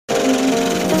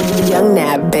Young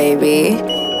Nap, baby.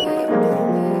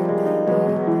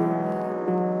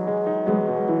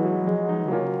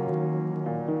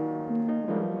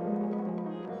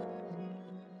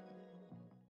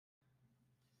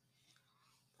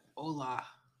 Hola.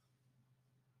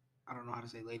 I don't know how to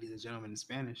say ladies and gentlemen in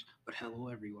Spanish, but hello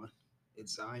everyone.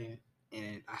 It's Zion,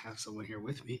 and I have someone here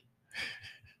with me.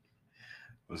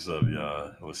 What's up,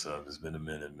 y'all? What's up? It's been a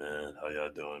minute, man. How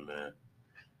y'all doing, man?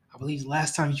 I believe the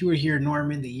last time you were here,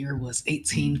 Norman, the year was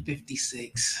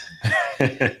 1856.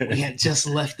 We had just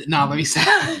left it. Nah, let me say.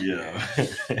 Yeah.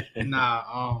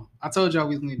 I told y'all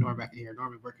we was gonna get Norman back in here.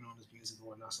 Norman working on his music and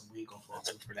whatnot, so we ain't gonna fall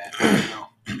too for that.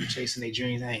 Chasing their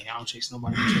dreams. Hey, I don't chase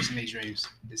nobody. I'm chasing their dreams.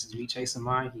 This is me chasing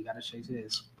mine. He gotta chase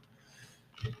his.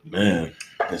 Man,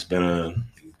 it's been a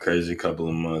crazy couple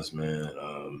of months, man.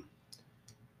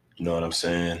 You know what I'm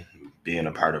saying? Being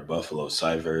a part of Buffalo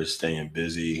Cipher, staying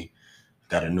busy,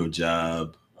 got a new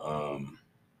job,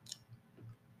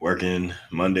 working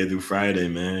Monday through Friday,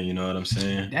 man. You know what I'm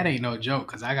saying? That ain't no joke,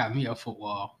 because I got me a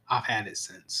football. I've had it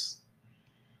since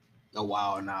a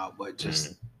while now, but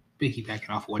just piggybacking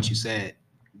off what you said,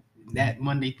 that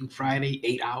Monday through Friday,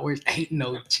 8 hours, ain't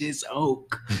no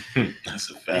joke.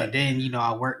 That's a fact. And then,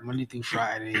 I work Monday through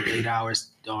Friday, 8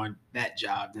 hours on that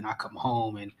job. Then I come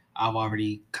home and I've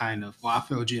already I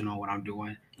filled you in on what I'm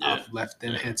doing. Yeah. I've left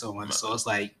them hints on. So it's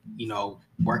like,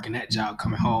 working that job,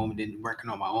 coming home, and then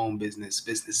working on my own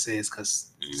businesses,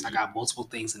 because I got multiple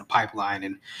things in the pipeline.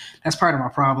 And that's part of my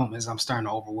problem is I'm starting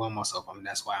to overwhelm myself. I mean,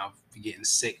 that's why I'm getting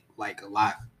sick like a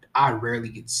lot. I rarely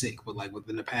get sick, but like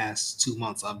within the past 2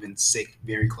 months, I've been sick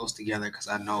very close together, because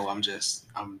I know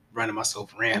I'm running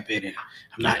myself rampant, and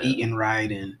I'm not eating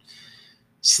right, and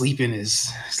sleep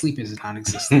is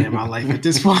non-existent in my life at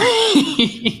this point.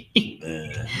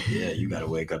 Man, yeah, you gotta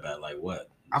wake up at like what?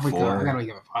 I gotta wake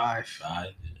up at 5. 5?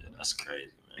 Yeah, that's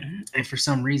crazy, man. And for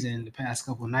some reason, the past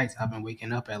couple of nights, I've been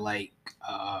waking up at like,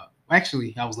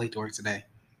 actually, I was late to work today.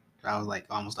 I was like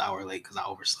almost an hour late because I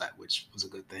overslept, which was a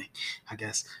good thing, I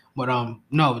guess. But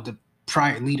no, the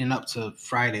leading up to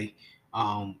Friday,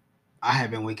 I had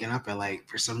been waking up at like,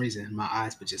 for some reason, my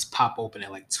eyes would just pop open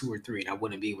at like 2 or 3, and I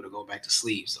wouldn't be able to go back to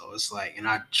sleep. So it's like, and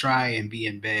I try and be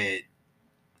in bed.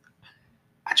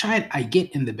 I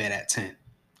get in the bed at 10.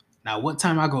 Now, what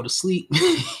time I go to sleep,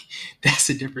 that's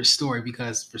a different story,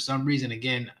 because for some reason,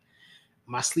 again,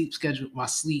 my sleep, I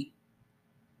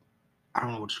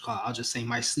don't know what you call it. I'll just say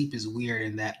my sleep is weird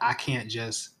in that I can't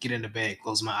just get into bed,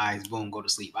 close my eyes, boom, go to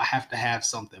sleep. I have to have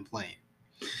something playing.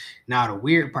 Now, the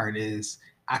weird part is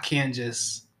I can't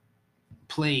just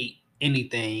play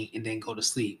anything and then go to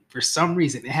sleep. For some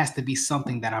reason, it has to be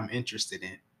something that I'm interested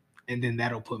in, and then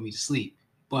that'll put me to sleep.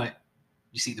 But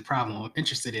you see the problem. I'm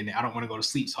interested in it. I don't want to go to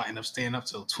sleep, so I end up staying up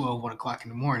till 12, 1 o'clock in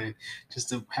the morning just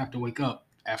to have to wake up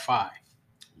at 5.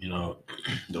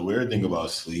 The weird thing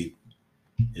about sleep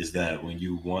is that when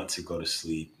you want to go to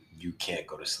sleep, you can't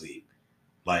go to sleep.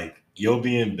 Like, you'll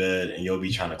be in bed and you'll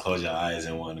be trying to close your eyes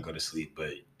and want to go to sleep,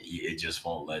 but it just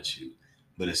won't let you.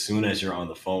 But as soon as you're on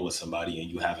the phone with somebody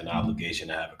and you have an obligation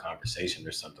to have a conversation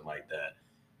or something like that,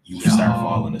 you start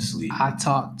falling asleep. I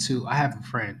have a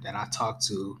friend that I talk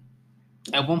to.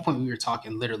 At one point we were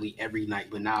talking literally every night,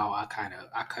 but now I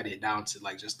cut it down to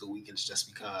like just the weekends,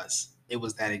 just because it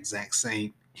was that exact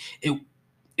same. It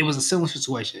was a similar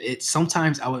situation.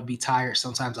 Sometimes I would be tired,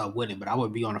 sometimes I wouldn't, but I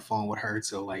would be on the phone with her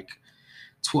till like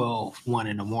 12, 1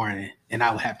 in the morning, and I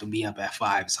would have to be up at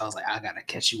 5. So I was like, I gotta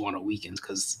catch you on the weekends,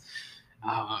 because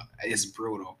it's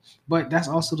brutal. But that's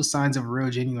also the signs of a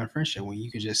real genuine friendship, when you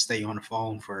can just stay on the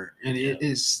phone it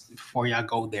is, before y'all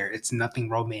go there, it's nothing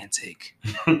romantic.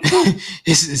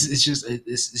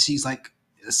 She's like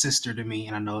a sister to me,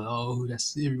 and I know,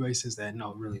 that's, everybody says that.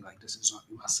 No, really, like, this is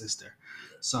my sister.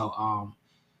 So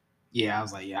yeah, I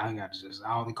was like, yeah,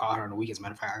 I only call her on the weekends.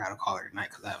 Matter of fact, I gotta call her at night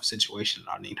because I have a situation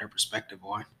I need her perspective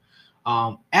on.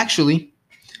 Actually,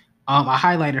 I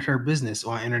highlighted her business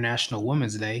on International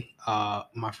Women's Day.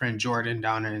 My friend Jordan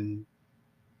down in,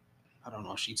 I don't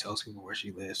know if she tells people where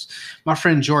she lives. My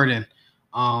friend Jordan,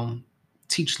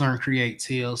 Teach, Learn, Create,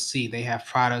 TLC. They have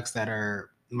products that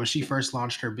are, when she first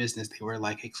launched her business, they were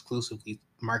like exclusively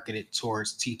marketed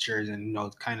towards teachers, and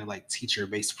kind of like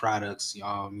teacher-based products.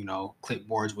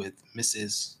 Clipboards with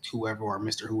Mrs. Whoever or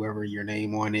Mr. Whoever your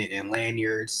name on it, and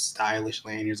lanyards, stylish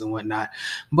lanyards and whatnot.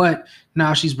 But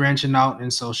now she's branching out,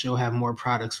 and so she'll have more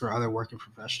products for other working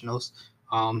professionals.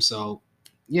 So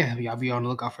yeah, y'all be on the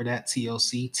lookout for that.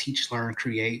 TLC, Teach, Learn,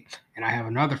 Create. And I have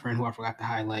another friend who I forgot to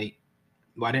highlight.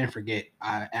 Well, I didn't forget.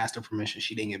 I asked her permission.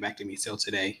 She didn't get back to me till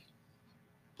today.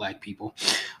 black people.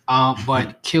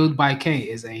 But Killed by K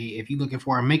is if you're looking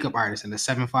for a makeup artist in the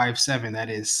 757, that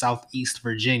is Southeast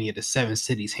Virginia, the 7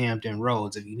 cities, Hampton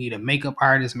Roads. If you need a makeup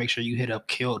artist, make sure you hit up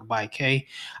Killed by K.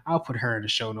 I'll put her in the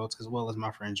show notes as well as my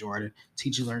friend Jordan.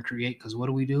 Teach, you learn, create. Because what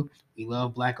do? We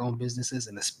love black-owned businesses,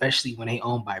 and especially when they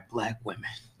owned by black women.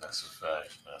 That's a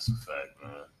fact. That's a fact,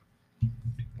 man.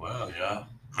 Well, yeah.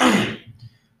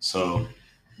 So,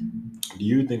 do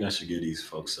you think I should give these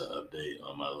folks an update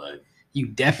on my life? You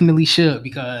definitely should,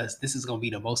 because this is gonna be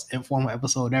the most informal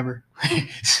episode ever.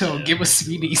 So yeah, give us,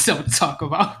 we need something to talk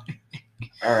about.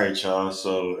 All right, y'all.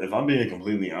 So if I'm being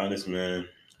completely honest, man,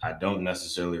 I don't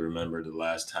necessarily remember the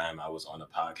last time I was on a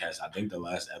podcast. I think the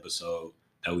last episode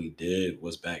that we did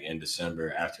was back in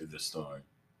December after the storm.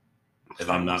 If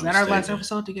I'm not mistaken. Was that our last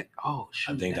episode together? Oh,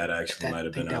 shoot. I think that actually might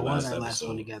have been our last episode. Last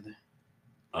one together.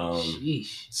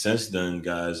 Since then,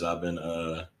 guys, I've been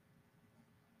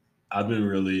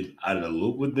really out of the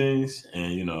loop with things,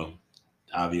 and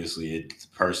obviously it's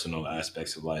personal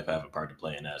aspects of life have a part to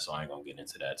play in that, so I ain't gonna get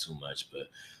into that too much. But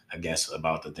I guess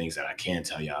about the things that I can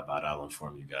tell you about, I'll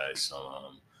inform you guys.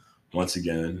 So once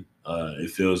again,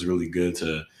 it feels really good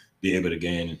to be able to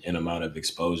gain an amount of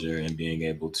exposure and being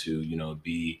able to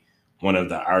be one of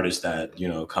the artists that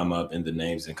come up in the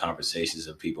names and conversations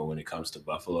of people when it comes to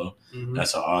Buffalo. Mm-hmm.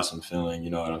 That's an awesome feeling. You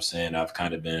know what I'm saying? I've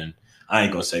kind of been, I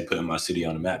ain't gonna say putting my city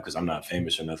on the map because I'm not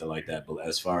famous or nothing like that, but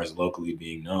as far as locally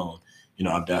being known,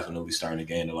 I'm definitely starting to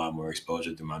gain a lot more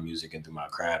exposure through my music and through my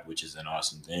craft, which is an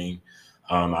awesome thing.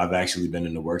 I've actually been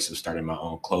in the works of starting my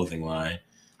own clothing line.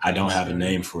 I don't have a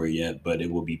name for it yet, but it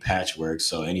will be Patchwork.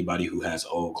 So anybody who has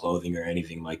old clothing or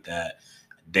anything like that,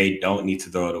 they don't need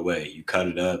to throw it away. You cut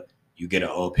it up, you get an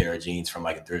old pair of jeans from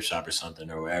like a thrift shop or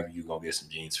something, or wherever you go get some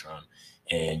jeans from,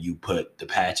 and you put the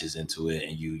patches into it,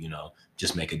 and you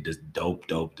just make a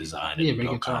dope design and a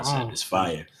dope concept. It's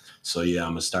fire. So yeah,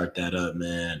 I'm gonna start that up,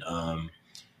 man.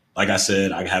 Like I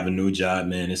said, I have a new job,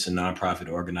 man. It's a nonprofit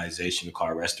organization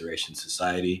called Restoration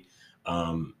Society.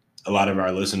 A lot of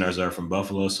our listeners are from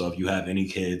Buffalo, so if you have any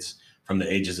kids from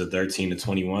the ages of 13 to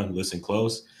 21, listen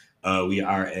close. We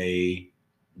are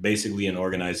basically an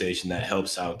organization that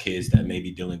helps out kids that may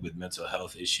be dealing with mental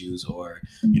health issues, or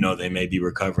they may be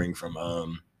recovering from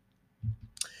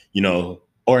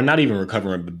or not even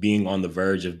recovering, but being on the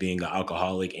verge of being an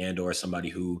alcoholic and or somebody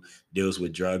who deals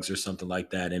with drugs or something like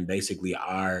that. And basically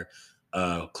our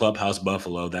Clubhouse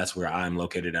Buffalo, that's where I'm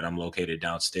located at. I'm located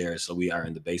downstairs. So we are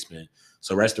in the basement.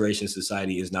 So Restoration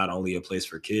Society is not only a place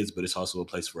for kids, but it's also a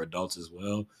place for adults as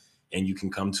well. And you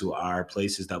can come to our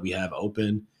places that we have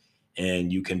open,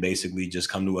 and you can basically just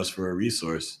come to us for a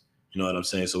resource. You know what I'm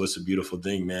saying? So it's a beautiful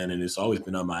thing, man. And it's always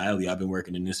been on my alley. I've been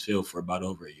working in this field for about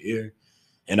over a year.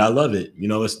 And I love it.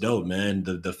 It's dope, man.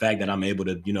 The fact that I'm able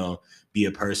to, be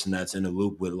a person that's in the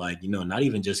loop with not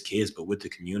even just kids, but with the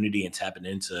community and tapping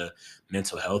into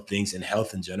mental health things and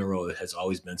health in general, it has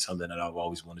always been something that I've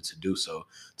always wanted to do. So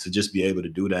to just be able to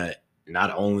do that,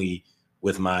 not only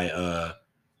with my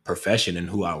profession and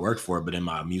who I work for, but in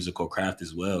my musical craft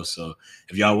as well. So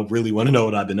if y'all really want to know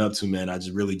what I've been up to, man, I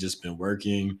just been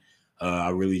working. I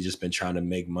really just been trying to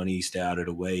make money, stay out of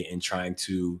the way, and trying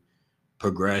to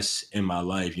progress in my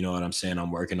life. You know what I'm saying?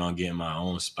 I'm working on getting my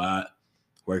own spot,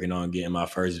 working on getting my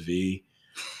first V.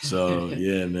 So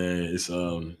yeah, man,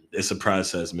 it's a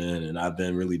process, man. And I've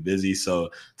been really busy.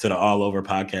 So to the All Over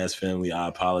Podcast family, I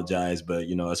apologize. But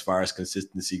as far as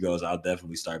consistency goes, I'll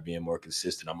definitely start being more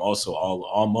consistent. I'm also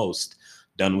almost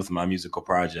done with my musical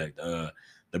project.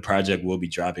 The project will be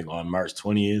dropping on March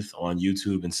 20th on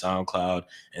YouTube and SoundCloud.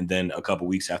 And then a couple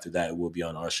weeks after that, it will be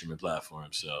on our streaming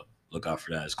platforms. So look out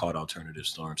for that. It's called Alternative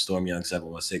Storm. Storm Young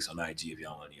 716 on IG if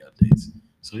y'all want any updates.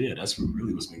 So yeah, that's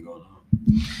really what's been going on.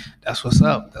 That's what's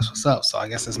up. So I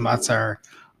guess it's my turn.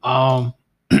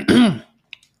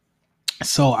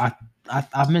 So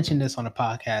I've mentioned this on a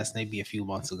podcast maybe a few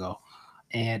months ago,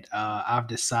 and I've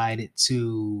decided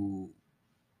to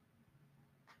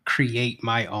create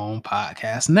my own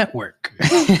podcast network.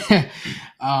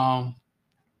 I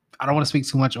don't want to speak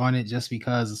too much on it just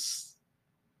because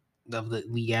of the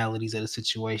legalities of the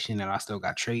situation, and I still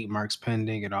got trademarks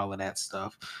pending and all of that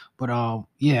stuff. But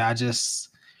yeah, I just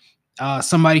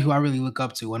somebody who I really look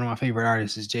up to, one of my favorite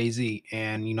artists is Jay-Z,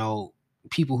 and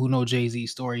people who know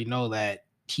Jay-Z's story know that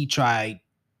he tried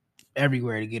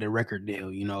everywhere to get a record deal.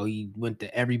 He went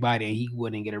to everybody and he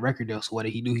wouldn't get a record deal. So what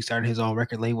did he do? He started his own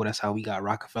record label. That's how we got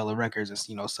Rockefeller Records. It's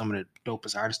some of the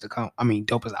dopest artists to come.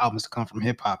 Dopest albums to come from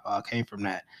hip hop came from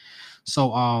that.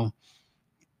 So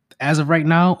as of right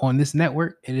now on this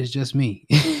network, it is just me.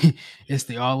 It's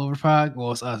the All Over Pod.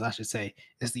 Well, it's us, I should say.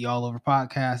 It's the All Over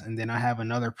Podcast, and then I have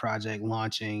another project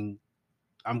launching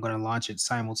I'm gonna launch it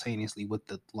simultaneously with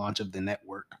the launch of the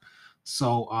network.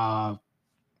 So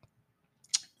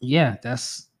yeah,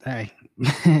 that's hey.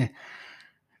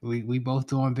 we both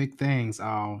doing big things.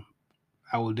 I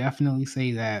will definitely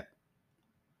say that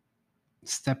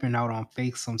stepping out on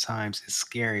faith sometimes is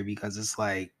scary because it's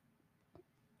like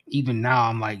even now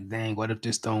I'm like, dang, what if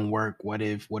this don't work? What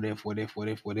if?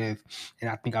 And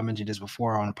I think I mentioned this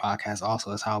before on the podcast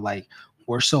also, is how like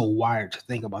we're so wired to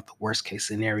think about the worst case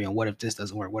scenario. What if this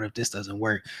doesn't work? What if this doesn't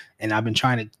work? And I've been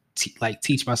trying to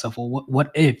teach myself, well,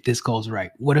 what if this goes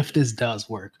right? What if this does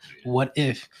work? What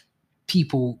if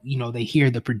people, they hear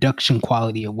the production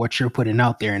quality of what you're putting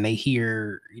out there, and they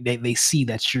see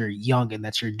that you're young and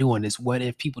that you're doing this. What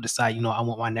if people decide, I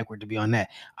want my network to be on that?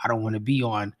 I don't want to be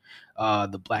on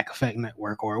the Black Effect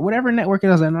Network or whatever network it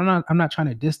is. And I'm not trying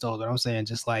to diss those, but I'm saying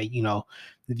just like,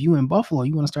 if you in Buffalo,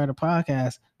 you want to start a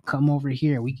podcast, come over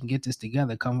here. We can get this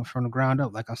together, coming from the ground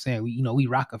up. Like I'm saying, we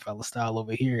Rockefeller style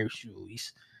over here.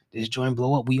 Shoot, this joint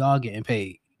blow up, we all getting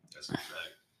paid. That's a fact.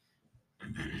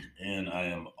 And I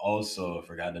am also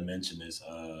forgot to mention this.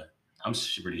 I'm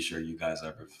pretty sure you guys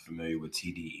are familiar with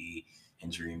TDE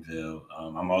in Dreamville.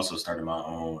 I'm also starting my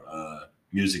own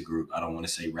music group. I don't want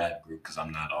to say rap group because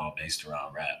I'm not all based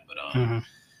around rap, but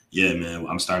yeah, man,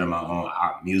 I'm starting my own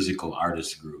musical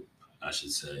artist group, I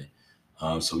should say.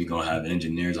 So we're going to have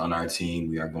engineers on our team.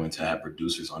 We are going to have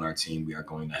producers on our team. We are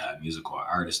going to have musical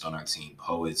artists on our team,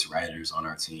 poets, writers on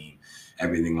our team,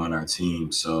 everything on our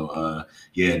team. So,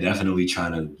 yeah, definitely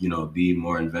trying to, be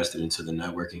more invested into the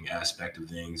networking aspect of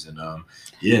things. And,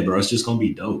 yeah, bro, it's just going to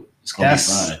be dope. It's going to be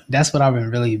fun. That's what I've been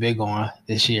really big on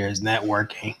this year is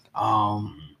networking.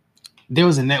 There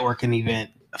was a networking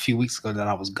event a few weeks ago that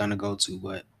I was going to go to,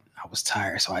 but I was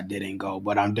tired, so I didn't go.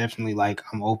 But I'm definitely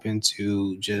I'm open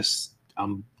to just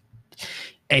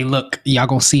hey, look, y'all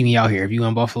gonna see me out here. If you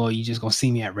in Buffalo, you just gonna see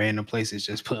me at random places,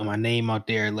 just putting my name out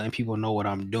there, letting people know what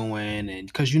I'm doing. And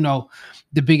because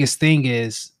the biggest thing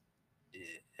is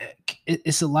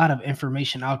it's a lot of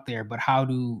information out there, but how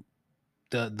do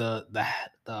the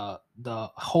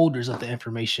holders of the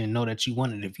information know that you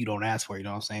want it if you don't ask for it? You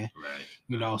know what I'm saying? Right.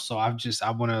 So I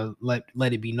want to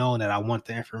let it be known that I want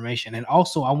the information, and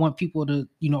also I want people to,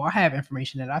 I have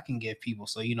information that I can give people.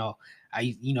 So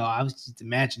I was just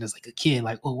imagining as like a kid,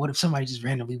 like, oh, what if somebody just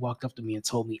randomly walked up to me and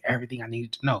told me everything I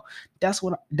needed to know? That's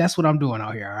what I'm doing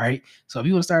out here. All right. So if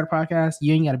you want to start a podcast,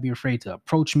 you ain't got to be afraid to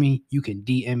approach me. You can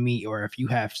DM me, or if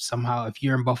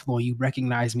you're in Buffalo and you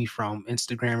recognize me from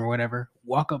Instagram or whatever,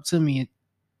 walk up to me and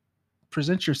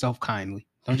present yourself kindly.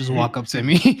 Don't just walk up to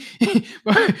me.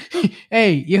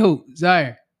 Hey, yo,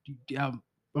 Zaire, I'm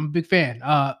a big fan.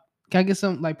 Can I get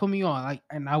some, put me on,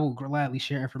 and I will gladly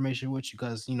share information with you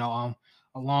because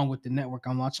along with the network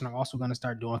I'm launching, I'm also going to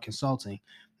start doing consulting.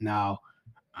 Now,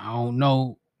 I don't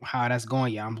know how that's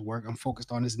going yet. I'm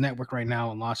focused on this network right now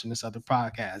and launching this other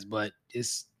podcast, but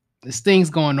it's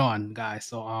things going on, guys.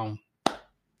 So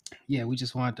yeah, we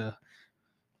just wanted to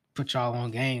put y'all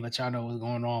on game, let y'all know what's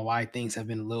going on, why things have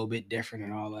been a little bit different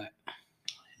and all that.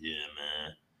 Yeah,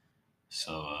 man.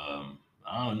 So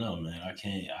I don't know, man. I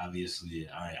can't I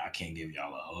can't give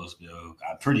y'all a host bill.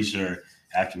 I'm pretty sure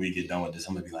after we get done with this,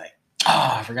 I'm gonna be like,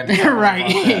 I forgot to talk Right.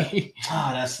 about that.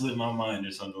 That slipped my mind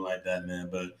or something like that, man.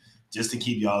 But just to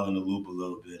keep y'all in the loop a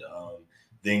little bit,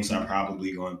 things are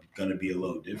probably going to be a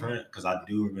little different because I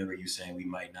do remember you saying we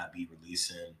might not be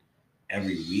releasing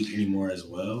every week anymore as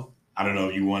well. I don't know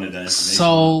if you wanted that information.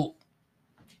 So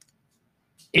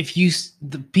if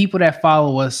the people that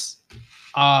follow us,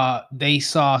 they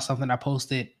saw something I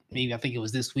posted, maybe I think it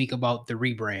was this week, about the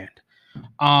rebrand.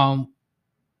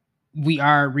 We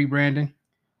are rebranding.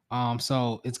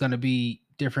 So it's gonna be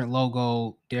different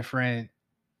logo, different.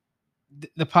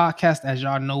 The podcast, as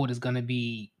y'all know, it is gonna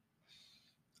be.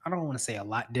 I don't want to say a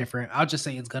lot different. I'll just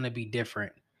say it's gonna be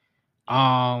different.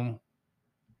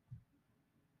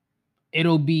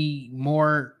 It'll be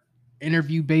more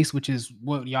interview based, which is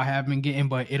what y'all have been getting,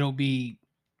 but it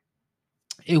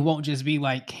won't just be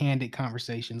like candid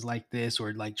conversations like this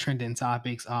or like trending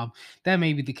topics. That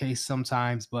may be the case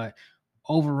sometimes, but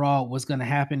overall, what's gonna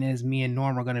happen is me and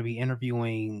Norm are gonna be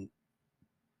interviewing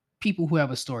people who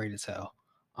have a story to tell.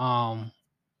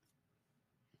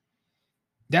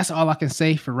 That's all I can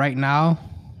say for right now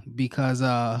because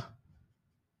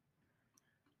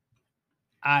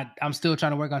I'm still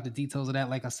trying to work out the details of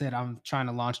that. Like I said, I'm trying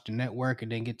to launch the network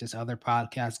and then get this other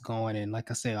podcast going. And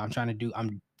like I said, I'm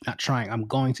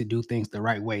going to do things the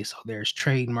right way. So there's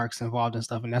trademarks involved and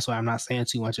stuff. And that's why I'm not saying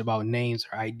too much about names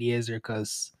or ideas, or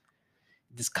because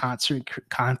this content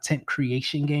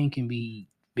creation game it can be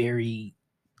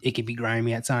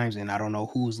grimy at times. And I don't know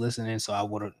who's listening. So I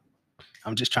would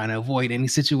I'm just trying to avoid any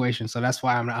situation, so that's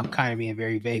why I'm kind of being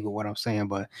very vague with what I'm saying.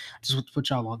 But just to put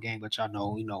y'all on game, let y'all know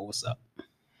we know what's up.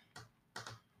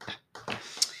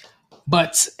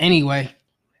 But anyway,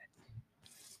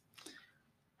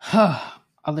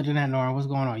 other than that, Nora, what's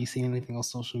going on? You seen anything on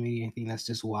social media? Anything that's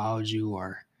just wowed you?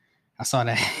 Or I saw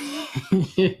that.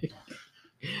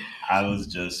 I was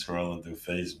just scrolling through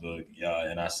Facebook, yeah,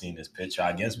 and I seen this picture.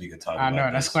 I guess we could talk I know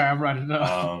about that's this. why I brought it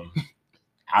up.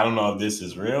 I don't know if this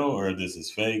is real or if this is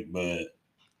fake, but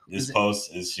this Is it?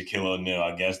 post is Shaquille O'Neal.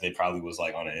 I guess they probably was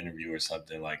like on an interview or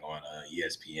something, like on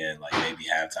ESPN, like maybe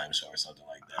halftime show or something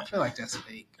like I that. feel like that's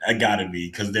fake. It gotta be,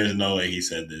 because there's no way he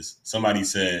said this. Somebody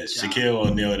said Ja. Shaquille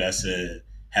O'Neal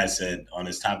has said on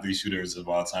his top 3 shooters of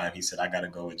all time, he said, I gotta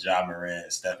go with Ja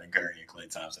Morant, Stephen Curry, and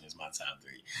Klay Thompson as my top 3.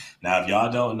 Now, if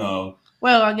y'all don't know,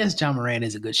 well, I guess Ja Morant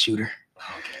is a good shooter.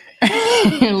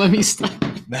 Okay. Let me stop.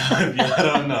 Now, if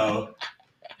y'all don't know,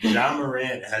 Ja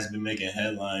Morant has been making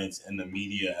headlines in the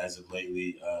media as of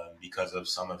lately because of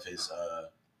some of his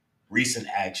recent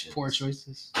actions. Poor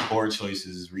choices,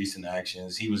 recent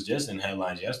actions. He was just in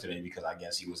headlines yesterday because I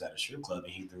guess he was at a strip club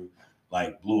and he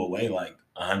blew away like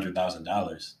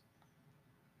 $100,000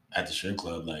 at the strip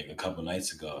club like a couple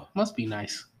nights ago. Must be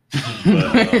nice.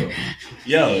 But,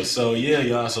 y'all.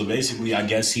 So basically, I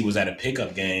guess he was at a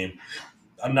pickup game.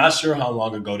 I'm not sure how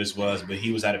long ago this was, but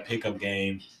he was at a pickup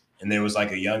game and there was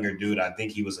like a younger dude. I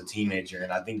think he was a teenager,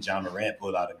 and I think Ja Morant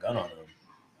pulled out a gun on him.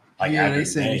 Like, yeah, after they the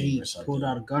said game he or something. pulled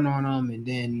out a gun on him, and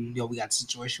then we got a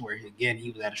situation where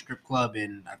he was at a strip club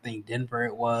in I think Denver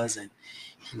it was, and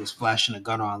he was flashing a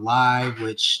gun on live.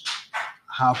 Which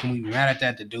how can we be mad at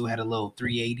that? The dude had a little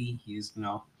 380. He's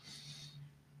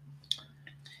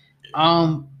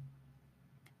how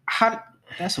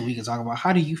that's what we can talk about.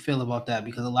 How do you feel about that?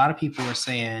 Because a lot of people are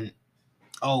saying,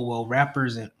 oh well,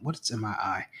 rappers and what's in my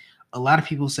eye. A lot of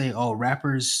people say, oh,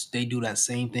 rappers, they do that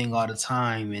same thing all the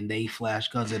time and they flash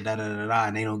guns and da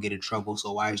and they don't get in trouble.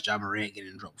 So why is Ja Morant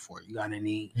getting in trouble for it? You got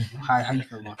any? How you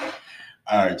feel about that?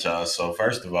 All right, y'all. So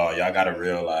first of all, y'all got to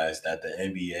realize that the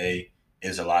NBA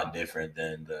is a lot different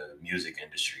than the music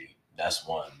industry. That's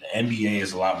one. The NBA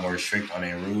is a lot more strict on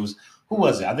their rules. Who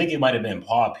was it? I think it might have been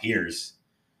Paul Pierce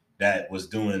that was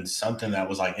doing something that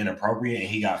was like inappropriate and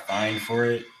he got fined for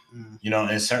it.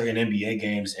 In certain NBA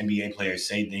games, NBA players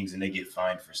say things and they get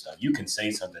fined for stuff. You can say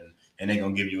something and they're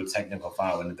going to give you a technical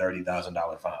foul and a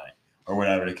 $30,000 fine or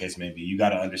whatever the case may be. You got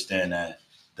to understand that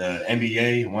the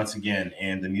NBA, once again,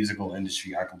 and the musical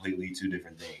industry are completely two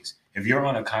different things. If you're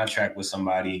on a contract with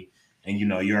somebody and,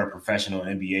 you're a professional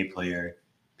NBA player,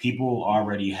 people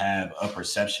already have a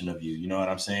perception of you. You know what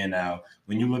I'm saying? Now,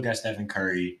 when you look at Stephen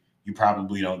Curry, you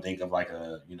probably don't think of like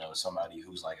somebody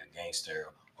who's like a gangster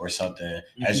or something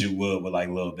as you would with like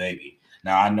Lil Baby.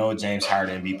 Now, I know James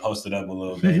Harden be posted up with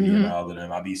Lil Baby and all of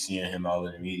them. I be seeing him all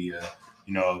in the media.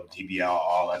 He be out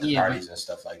all at the parties and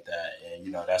stuff like that.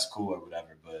 And, that's cool or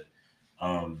whatever. But,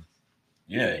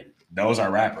 those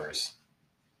are rappers.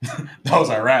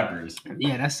 Those are rappers.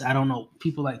 Yeah, I don't know.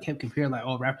 People like kept comparing like,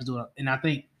 oh, rappers do it. And I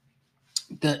think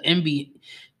the NBA,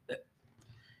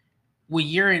 when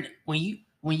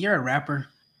you're a rapper,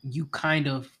 you kind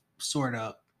of sort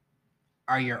of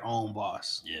are your own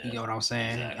boss. Yeah, you get what I'm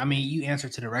saying? Exactly. I mean, you answer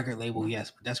to the record label,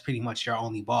 yes, but that's pretty much your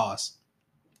only boss.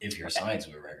 If you're signed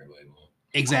to a record label.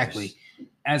 Exactly.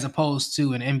 As opposed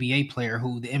to an NBA player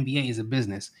who the NBA is a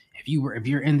business. If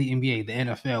you're in the NBA, the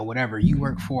NFL, whatever, you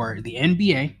work for the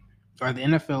NBA or the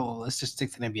NFL. Let's just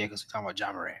stick to the NBA because we're talking about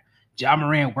Ja Morant. Ja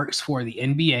Morant works for the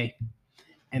NBA,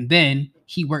 and then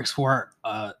he works for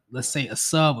let's say a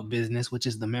sub business, which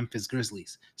is the Memphis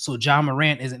Grizzlies. So Ja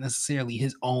Morant isn't necessarily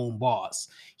his own boss.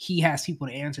 He has people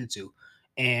to answer to.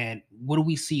 And what do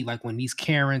we see? Like when these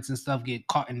Karens and stuff get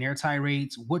caught in their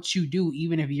tirades, what you do,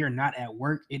 even if you're not at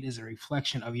work, it is a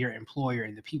reflection of your employer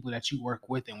and the people that you work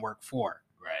with and work for.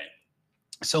 Right.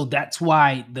 So that's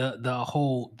why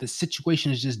the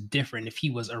situation is just different. If he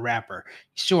was a rapper,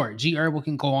 sure, G Herbo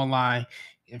can go online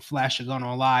and flash a gun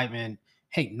on live and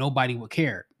hey, nobody would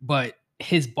care. But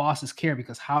his bosses care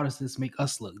because how does this make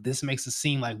us look? This makes it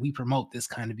seem like we promote this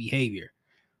kind of behavior.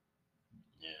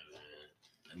 Yeah, man.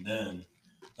 And then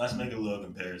let's make a little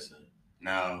comparison.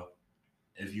 Now,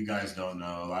 if you guys don't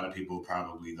know, a lot of people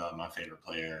probably thought my favorite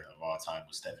player of all time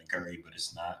was Stephen Curry, but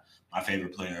it's not. My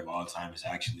favorite player of all time is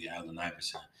actually Allen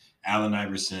Iverson. Allen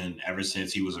Iverson, ever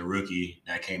since he was a rookie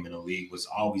that came in the league, was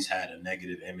always had a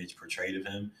negative image portrayed of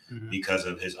him because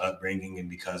of his upbringing and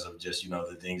because of just,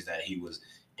 the things that he was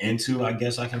into, I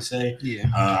guess I can say.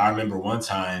 Yeah. I remember one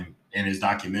time in his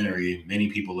documentary, many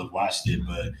people have watched it,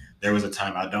 but there was a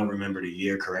time, I don't remember the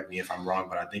year, correct me if I'm wrong,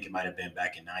 but I think it might have been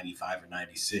back in 95 or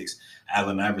 96.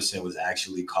 Allen Iverson was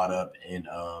actually caught up in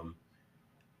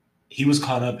he was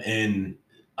caught up in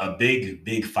a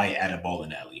big fight at a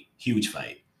bowling alley, huge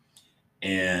fight.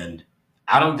 And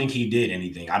I don't think he did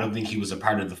anything. I don't think he was a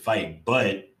part of the fight,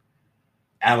 but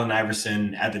Allen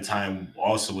Iverson at the time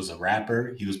also was a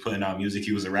rapper. He was putting out music.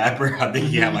 He was a rapper. I think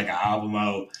he had Mm-hmm. like an album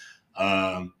out.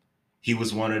 Um, he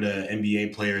was one of the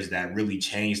NBA players that really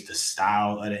changed the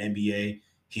style of the NBA.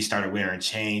 He started wearing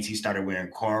chains. He started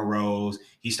wearing cornrows.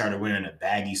 He started wearing the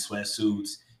baggy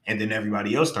sweatsuits, and then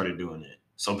everybody else started doing it.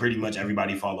 So pretty much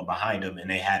everybody followed behind him, and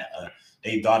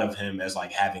they thought of him as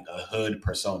like having a hood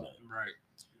persona. Right.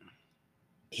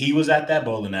 He was at that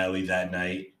bowling alley that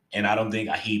night, and I don't think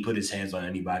he put his hands on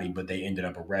anybody, but they ended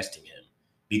up arresting him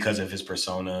because of his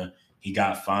persona. He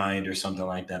got fined or something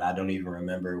like that. I don't even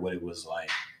remember what it was like,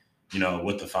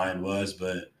 what the fine was,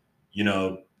 but you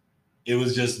know, it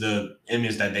was just the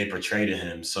image that they portrayed of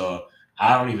him. So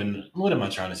I don't even, what am I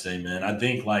trying to say, man? I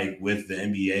think like with the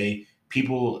NBA,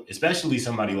 people, especially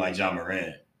somebody like John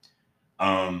Morant,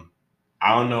 um,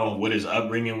 I don't know what his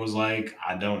upbringing was like.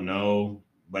 I don't know,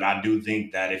 but I do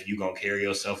think that if you're gonna carry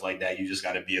yourself like that, you just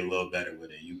got to be a little better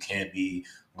with it. You can't be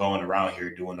going around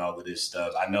here doing all of this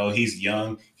stuff. I know he's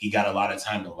young; he got a lot of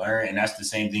time to learn, and that's the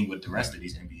same thing with the rest of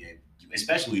these NBA,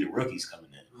 especially the rookies coming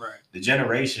in. Right. The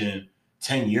generation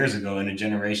 10 years ago and the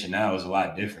generation now is a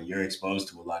lot different. You're exposed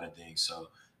to a lot of things, so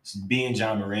being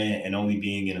John Morant and only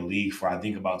being in the league for I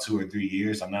think about 2 or 3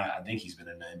 years. I'm not. I think he's been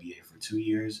in the NBA for 2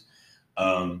 years.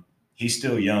 He's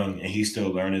still young and he's still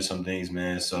learning some things,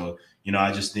 man. So,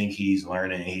 I just think he's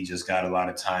learning and he just got a lot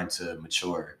of time to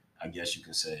mature, I guess you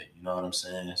can say. You know what I'm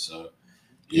saying? So,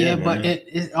 yeah, Yeah, but man.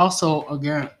 it also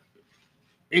again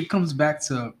it comes back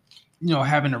to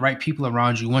having the right people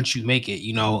around you once you make it.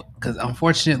 Because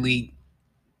unfortunately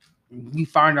we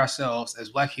find ourselves as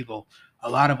black people, a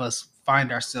lot of us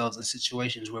find ourselves in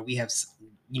situations where we have,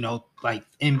 like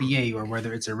NBA or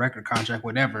whether it's a record contract,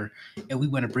 whatever, and we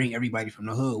want to bring everybody from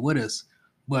the hood with us.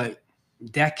 But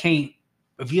that can't,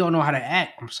 if you don't know how to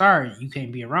act, I'm sorry, you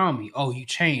can't be around me. Oh, you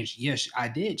changed. Yes, I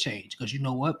did change. Because you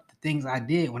know what? The things I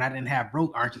did when I didn't have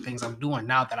broke aren't the things I'm doing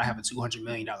now that I have a $200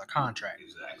 million contract.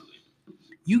 Exactly.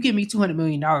 You give me $200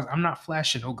 million, I'm not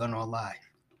flashing no gun or lie.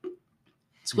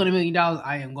 $200 million,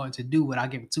 I am going to do what I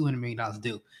give $200 million to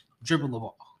do. Dribble the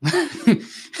ball.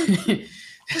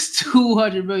 It's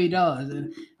 $200 million.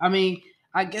 And I mean,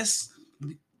 I guess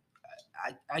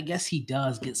I guess he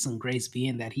does get some grace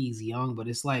being that he's young, but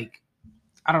it's like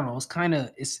I don't know. It's kind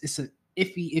of it's a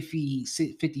iffy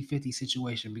 50-50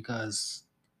 situation because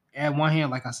at one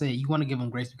hand, like I said, you want to give him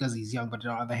grace because he's young, but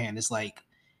on the other hand, it's like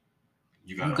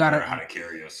You you got to learn gotta how to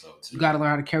carry yourself, you too. gotta learn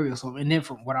how to carry yourself. And then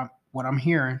from what I'm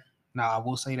hearing, now I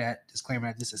will say that disclaimer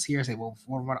that this is hearsay, but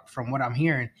from what I'm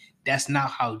hearing, that's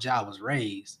not how Ja was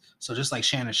raised. So just like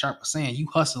Shannon Sharp was saying, you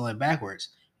hustling backwards.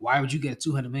 Why would you get a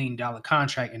 $200 million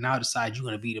contract and now decide you're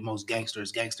gonna be the most gangster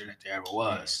that there ever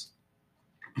was?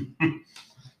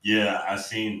 Yeah,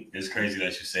 it's crazy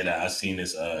that you say that. I seen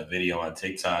this video on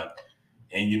TikTok,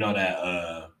 and you know that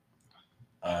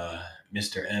uh,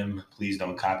 Mr. M, please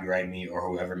don't copyright me, or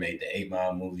whoever made the 8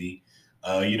 Mile movie.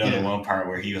 The Yeah. one part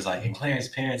where he was like, and Clarence's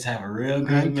parents have a real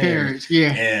My good marriage. parents,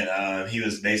 yeah. And he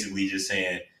was basically just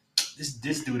saying,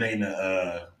 this dude ain't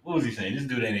what was he saying? This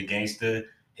dude ain't a gangster.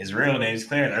 His real name's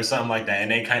Clarence, or something like that. And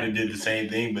they kind of did the same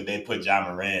thing, but they put John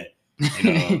Moran, you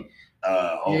know,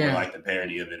 over Yeah. like the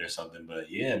parody of it or something. But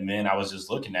yeah, man, I was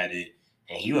just looking at it,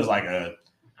 and he was like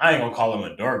I ain't gonna call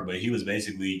him a dork, but he was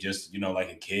basically just, like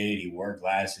a kid. He wore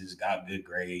glasses, got good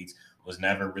grades, was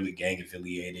never really gang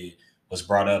affiliated, was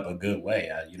brought up a good way.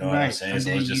 You know what I'm Right. saying? And So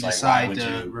then it's you just like, why decide would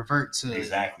to you revert to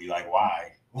exactly like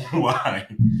why? Why?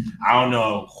 I don't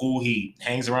know who he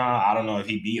hangs around. I don't know if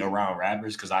he be around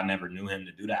rappers because I never knew him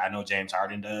to do that. I know James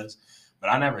Harden does, but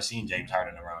I never seen James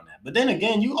Harden around that. But then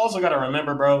again, you also got to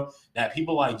remember, bro, that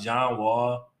people like John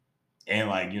Wall and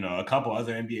like a couple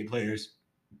other NBA players,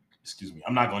 excuse me,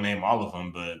 I'm not gonna name all of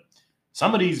them, but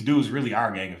some of these dudes really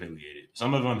are gang affiliated.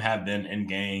 Some of them have been in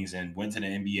gangs and went to the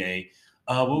NBA.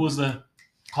 What was the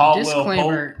Caldwell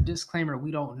Pope? disclaimer,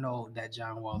 we don't know that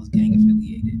John Wall is gang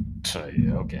affiliated. So,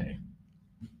 yeah, okay.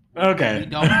 We Okay.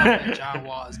 don't know that John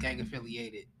Wall is gang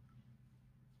affiliated,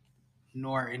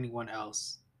 nor anyone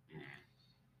else.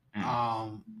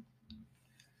 Um,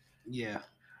 yeah,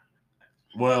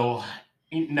 Well,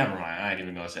 never mind. I ain't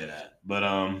even gonna say that. But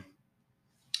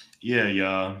yeah,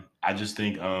 y'all. I just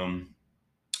think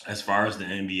as far as the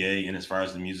NBA and as far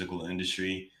as the musical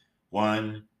industry,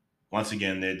 one, once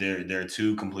again, they're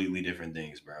two completely different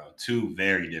things, bro. Two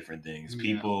very different things. yeah,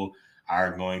 People,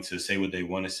 are going to say what they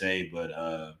want to say. But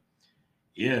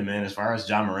yeah, man, as far as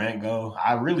Ja Morant go,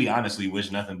 I really honestly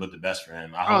wish nothing but the best for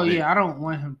him. I Oh hope yeah, I don't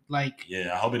want him like.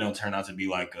 I hope it don't turn out to be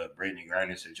like a Brittany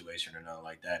Griner situation or nothing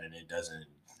like that, and it doesn't.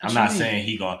 What I'm you not mean? saying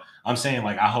he going. I'm saying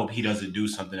like I hope he doesn't do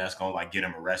something that's gonna like get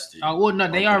him arrested Oh well, no, or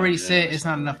they put in already jail said or it's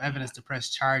not something enough like evidence that. to press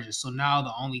charges. So now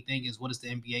the only thing is, what is the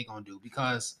NBA gonna do?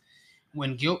 Because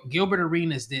when Gilbert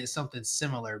Arenas did something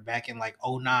similar back in like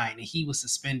 '09, and he was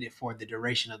suspended for the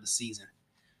duration of the season.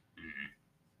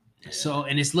 Yeah. So,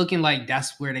 and it's looking like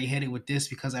that's where they headed with this,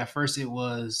 because at first it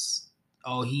was,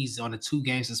 oh, he's on a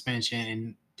 2-game suspension,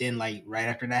 and then like right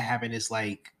after that happened, it's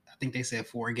like I think they said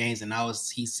 4 games, and now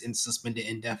he's suspended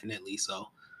indefinitely. So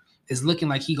it's looking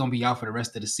like he's gonna be out for the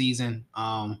rest of the season.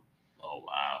 Oh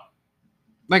wow.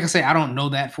 Like I say, I don't know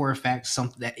that for a fact.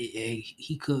 Something that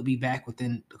he could be back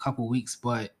within a couple weeks,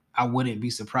 but I wouldn't be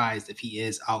surprised if he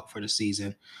is out for the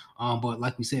season. But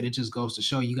like we said, it just goes to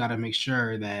show you got to make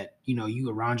sure that you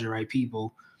around your right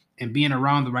people, and being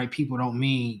around the right people don't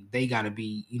mean they got to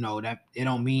be that it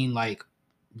don't mean like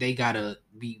they got to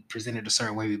be presented a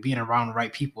certain way. But being around the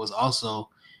right people is also,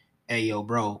 hey yo,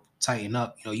 bro, tighten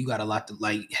up. You got a lot to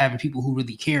like having people who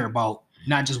really care about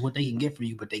not just what they can get for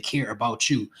you, but they care about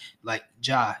you. Like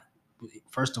Ja,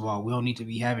 first of all, we don't need to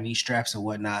be having these straps and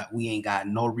whatnot. We ain't got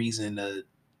no reason to,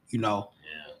 Yeah.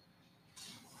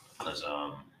 Because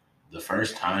the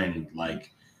first time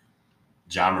like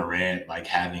Ja Morant like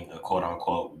having a quote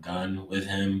unquote gun with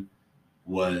him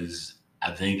was,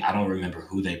 I think, I don't remember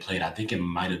who they played. I think it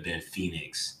might have been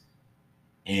Phoenix.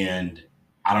 And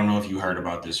I don't know if you heard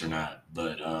about this or not,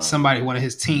 but somebody, one of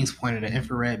his teams pointed an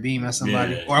infrared beam at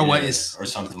somebody, or what yeah, is or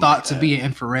something thought like to be that. an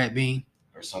infrared beam.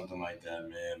 Or something like that,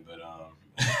 man.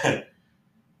 But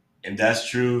if that's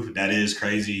true, that is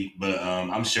crazy. But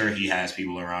I'm sure he has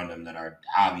people around him that are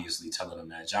obviously telling him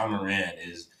that. Ja Morant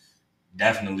is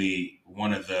definitely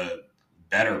one of the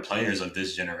better players of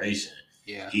this generation.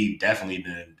 Yeah. He definitely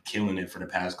been killing it for the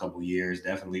past couple of years.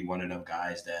 Definitely one of them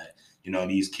guys that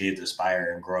these kids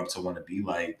aspire and grow up to want to be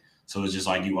like. So it's just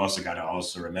like you also got to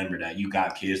also remember that you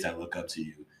got kids that look up to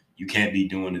you. You can't be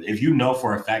doing it if you know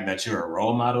for a fact that you're a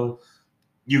role model.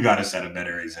 You got to set a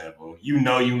better example. You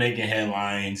making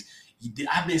headlines.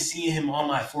 I've been seeing him on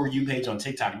my For You page on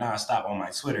TikTok nonstop, on my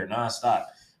Twitter nonstop.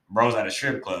 Bro's at a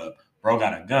strip club. Bro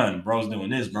got a gun. Bro's doing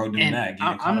this. Bro doing And that. Getting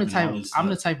I'm caught the up in all type this I'm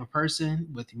the stuff. type of person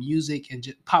with music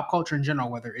and pop culture in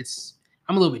general. Whether it's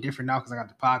I'm a little bit different now because I got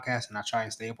the podcast and I try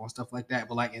and stay up on stuff like that.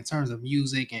 But like in terms of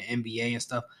music and NBA and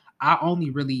stuff, I only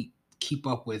really keep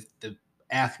up with the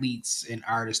athletes and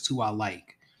artists who I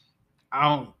like. I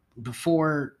don't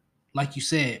before, like you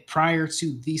said, prior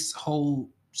to this whole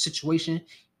situation,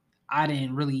 I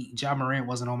didn't really Ja Morant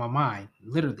wasn't on my mind.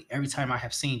 Literally every time I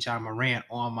have seen Ja Morant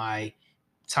on my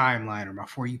timeline or my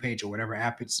For You page or whatever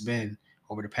app it's been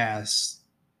over the past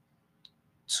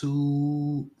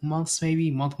 2 months,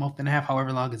 maybe month and a half,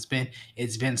 however long it's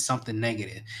been something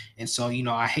negative. And so,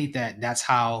 I hate that that's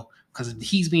how, because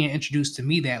he's being introduced to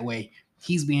me that way.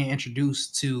 He's being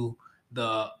introduced to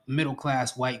the middle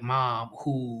class white mom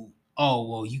who, oh,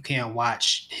 well, you can't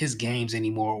watch his games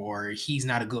anymore, or he's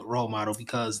not a good role model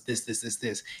because this.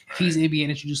 If he's being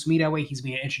introduced to me that way, he's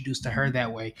being introduced to her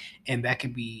that way. And that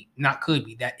could be,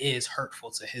 that is hurtful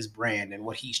to his brand and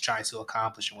what he's trying to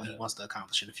accomplish and what he wants to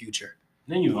accomplish in the future.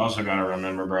 Then you also got to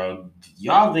remember, bro,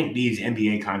 y'all think these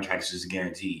NBA contracts is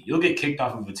guaranteed. You'll get kicked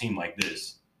off of a team like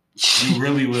this. You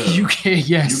really will. You can,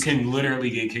 yes. You can literally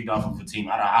get kicked off of a team.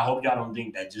 I hope y'all don't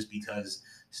think that just because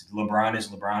LeBron is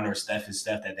LeBron or Steph is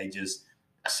Steph that they just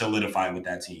solidify with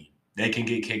that team. They can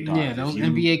get kicked off. Yeah, those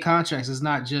NBA contracts is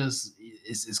not just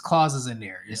it's clauses in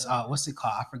there. It's what's it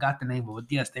called? I forgot the name of it.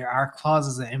 Yes, there are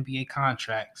clauses in NBA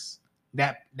contracts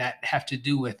that have to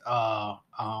do with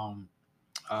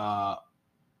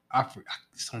I forgot,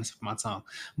 it's on my tongue.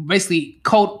 Basically,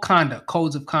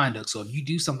 codes of conduct. So if you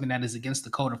do something that is against the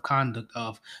code of conduct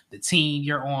of the team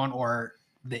you're on or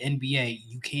the NBA,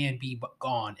 you can be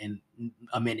gone in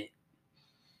a minute.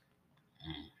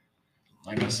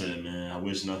 Like I said, man, I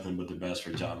wish nothing but the best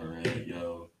for Ja Morant,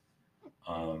 yo.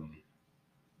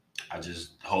 I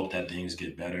just hope that things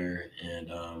get better, and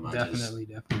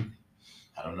Definitely.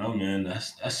 I don't know, man.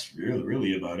 That's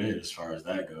really about it as far as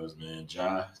that goes, man.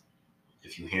 Ja,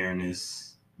 if you hearing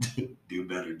this, do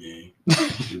better, gang.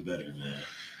 Do better, man.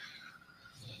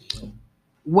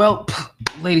 Well,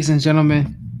 ladies and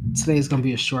gentlemen, today is gonna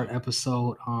be a short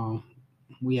episode.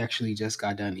 We actually just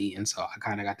got done eating, so I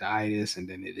kind of got the itis, and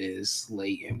then it is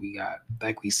late, and we got,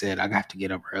 like we said, I got to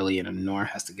get up early, and Nor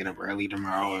has to get up early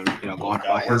tomorrow, and going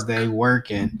about his day,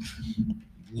 work, and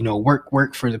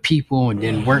work for the people and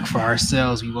then work for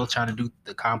ourselves. We will try to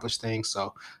accomplish things.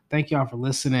 So thank y'all for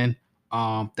listening.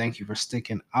 Thank you for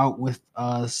sticking out with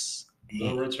us.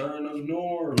 The return of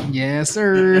Norm. Yes,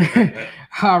 sir.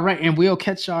 All right, and we'll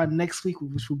catch y'all next week,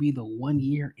 which will be the 1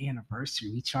 year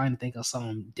anniversary. We trying to think of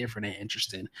something different and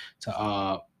interesting to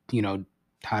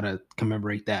how to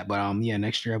commemorate that. But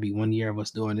next year will be 1 year of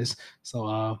us doing this.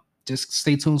 So just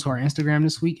stay tuned to our Instagram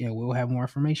this week, and we'll have more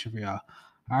information for y'all.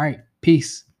 All right,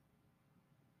 peace.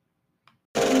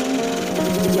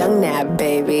 Young Nab,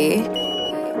 baby.